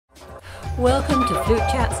Welcome to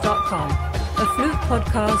FluteChats.com, a flute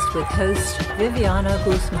podcast with host Viviana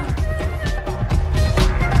Guzman.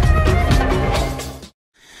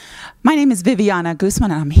 My name is Viviana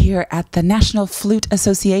Guzman, and I'm here at the National Flute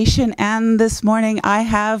Association, and this morning I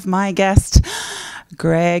have my guest,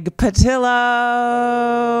 Greg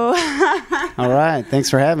Pattillo. All right. Thanks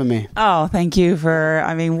for having me. Oh, thank you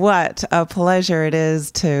what a pleasure it is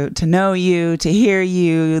to know you, to hear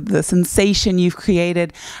you, the sensation you've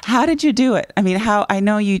created. How did you do it? I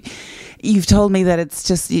know you've told me that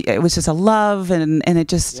it was just a love and it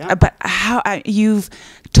just, yeah. But you've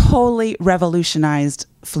totally revolutionized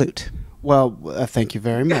flute. Well, thank you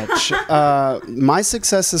very much. My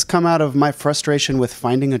success has come out of my frustration with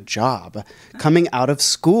finding a job, coming out of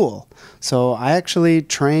school. So I actually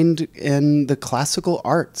trained in the classical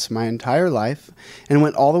arts my entire life and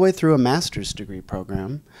went all the way through a master's degree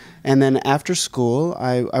program. And then after school,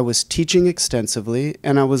 I was teaching extensively,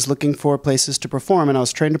 and I was looking for places to perform, and I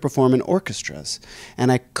was trained to perform in orchestras,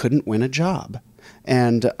 and I couldn't win a job.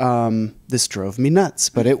 And this drove me nuts,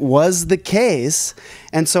 but it was the case.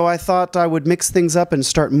 And so I thought I would mix things up and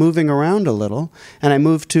start moving around a little. And I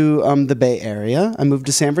moved to the Bay Area. I moved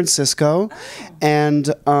to San Francisco. And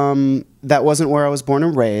that wasn't where I was born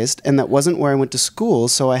and raised. And that wasn't where I went to school.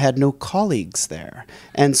 So I had no colleagues there.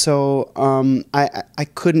 And so I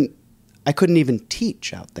couldn't even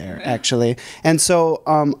teach out there, actually. And so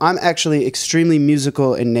I'm actually extremely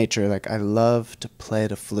musical in nature. Like, I love to play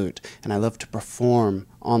the flute, and I love to perform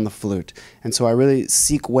on the flute. And so I really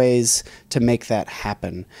seek ways to make that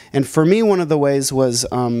happen. And for me, one of the ways was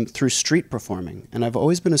through street performing. And I've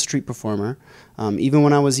always been a street performer, even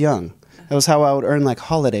when I was young. That was how I would earn, like,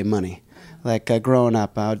 holiday money. Like growing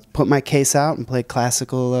up, I would put my case out and play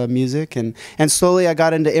classical music, and slowly I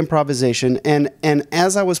got into improvisation. And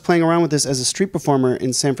as I was playing around with this as a street performer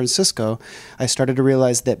in San Francisco, I started to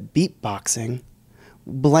realize that beatboxing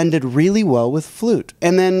blended really well with flute.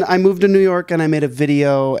 And then I moved to New York and I made a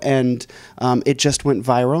video, and it just went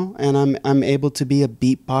viral, and I'm able to be a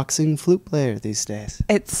beatboxing flute player these days.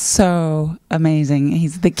 It's so amazing.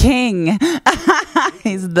 He's the king.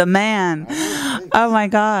 He's the man. Oh my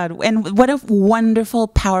God. And what a wonderful,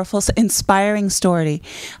 powerful, inspiring story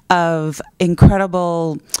of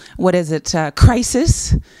incredible,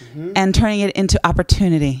 crisis, and turning it into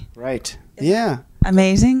opportunity. Right. Yeah.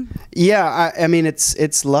 Amazing. Yeah, I mean,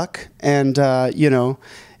 it's luck, and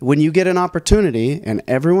when you get an opportunity, and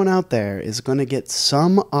everyone out there is going to get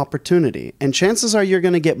some opportunity, and chances are you're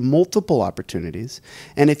going to get multiple opportunities,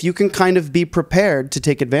 and if you can kind of be prepared to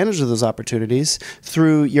take advantage of those opportunities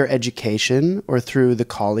through your education, or through the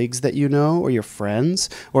colleagues that you know, or your friends,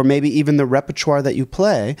 or maybe even the repertoire that you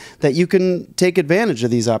play, that you can take advantage of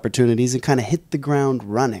these opportunities and kind of hit the ground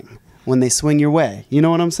running when they swing your way. You know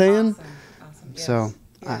what I'm saying? Awesome.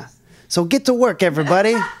 Yes. So get to work,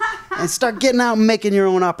 everybody, and start getting out and making your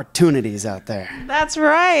own opportunities out there. That's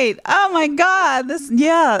right. Oh my God.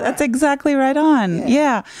 That's exactly right on.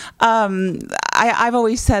 Yeah. I've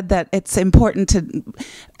always said that it's important to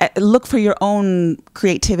look for your own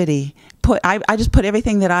creativity. I just put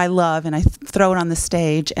everything that I love and I throw it on the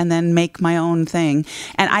stage and then make my own thing.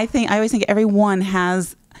 And I always think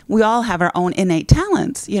we all have our own innate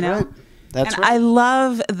talents, you know? Right. That's and right. I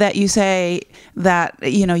love that you say that,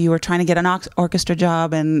 you were trying to get an orchestra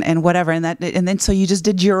job and whatever, and then so you just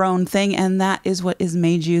did your own thing, and that is what has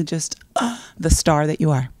made you just the star that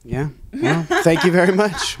you are. Yeah. Well, thank you very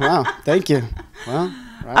much. Wow. Thank you. Well,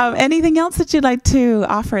 right. Anything else that you'd like to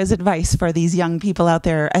offer as advice for these young people out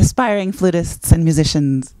there, aspiring flutists and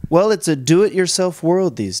musicians? Well, it's a do-it-yourself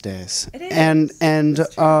world these days. It is. And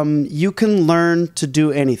you can learn to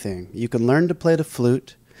do anything. You can learn to play the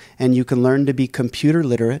flute, and you can learn to be computer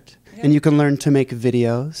literate, and you can learn to make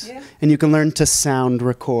videos, and you can learn to sound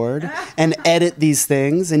record and edit these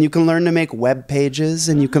things, and you can learn to make web pages,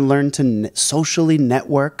 and you can learn to socially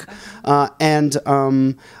network. And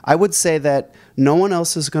I would say that no one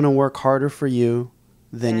else is going to work harder for you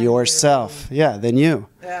than yourself. Yeah, than you.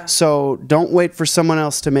 Yeah. So don't wait for someone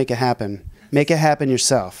else to make it happen. Make it happen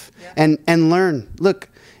yourself. Yeah. And learn. Look,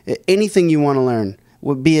 anything you want to learn,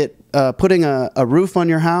 be it putting a roof on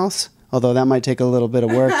your house, although that might take a little bit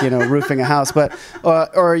of work, roofing a house, but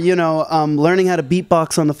or learning how to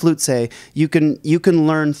beatbox on the flute. Say you can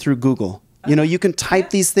learn through Google. You can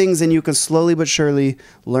type these things, and you can slowly but surely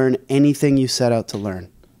learn anything you set out to learn.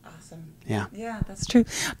 Awesome. Yeah. Yeah, that's true.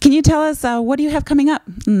 Can you tell us what do you have coming up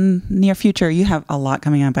in near future? You have a lot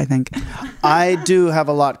coming up, I think. I do have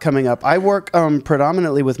a lot coming up. I work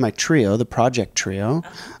predominantly with my trio, the Project Trio,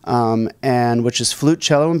 and which is flute,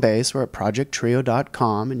 cello, and bass. We're at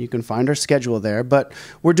projecttrio.com, and you can find our schedule there. But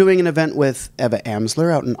we're doing an event with Eva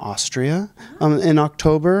Amsler out in Austria in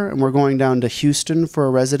October, and we're going down to Houston for a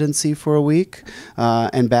residency for a week,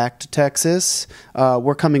 and back to Texas.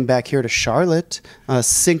 We're coming back here to Charlotte,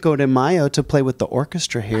 Cinco de Mayo, to play with the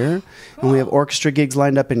orchestra here. Cool. And we have orchestra gigs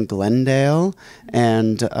lined up in Glendale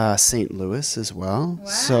and St. Louis as well. Wow.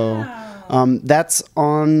 So that's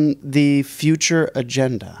on the future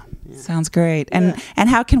agenda. Yeah. Sounds great. And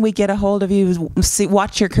how can we get a hold of you,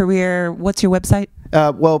 watch your career? What's your website?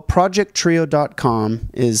 Well, projecttrio.com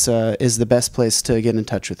is the best place to get in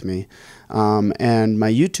touch with me. And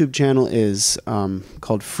my YouTube channel is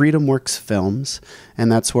called Freedom Works Films,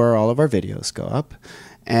 and that's where all of our videos go up.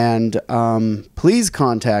 And please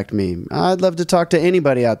contact me. I'd love to talk to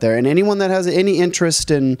anybody out there, and anyone that has any interest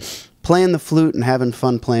in playing the flute and having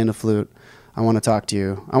fun playing the flute. I want to talk to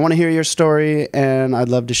you. I want to hear your story, and I'd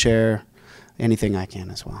love to share anything I can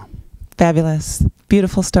as well. Fabulous.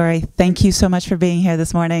 Beautiful story. Thank you so much for being here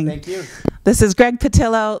this morning. Thank you. This is Greg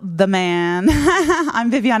Pattillo, the man.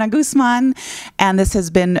 I'm Viviana Guzman, and this has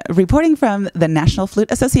been reporting from the National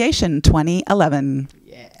Flute Association 2011.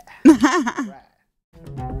 Yeah. Right.